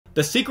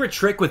The secret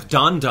trick with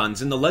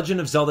Dondons in the Legend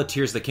of Zelda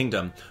Tears of the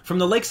Kingdom. From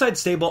the lakeside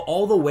stable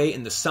all the way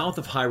in the south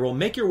of Hyrule,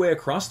 make your way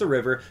across the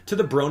river to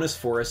the Bronus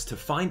Forest to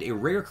find a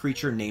rare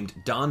creature named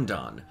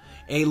Dondon.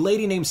 A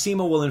lady named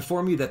Sima will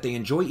inform you that they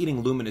enjoy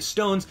eating luminous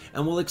stones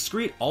and will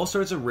excrete all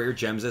sorts of rare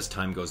gems as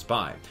time goes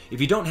by.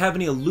 If you don't have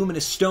any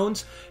luminous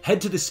stones,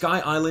 head to the Sky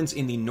Islands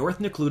in the North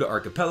Necluda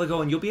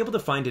archipelago and you'll be able to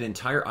find an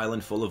entire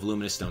island full of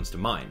luminous stones to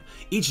mine.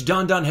 Each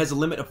Dondon has a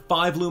limit of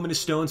 5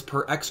 luminous stones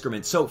per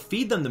excrement, so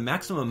feed them the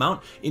maximum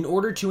amount in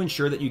order to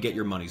ensure that you get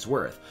your money's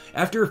worth.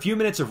 After a few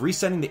minutes of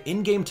resetting the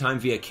in-game time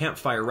via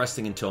campfire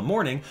resting until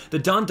morning, the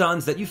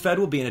Dondons that you fed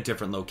will be in a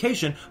different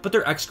location, but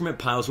their excrement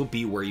piles will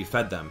be where you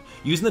fed them.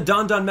 Using the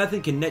Dondon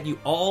method can net you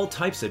all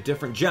types of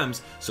different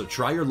gems, so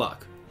try your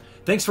luck.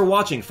 Thanks for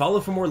watching. Follow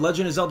for more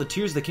Legend of Zelda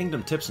Tears of the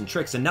Kingdom tips and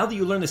tricks, and now that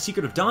you learn the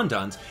secret of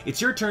Dondons, it's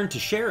your turn to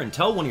share and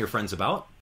tell one of your friends about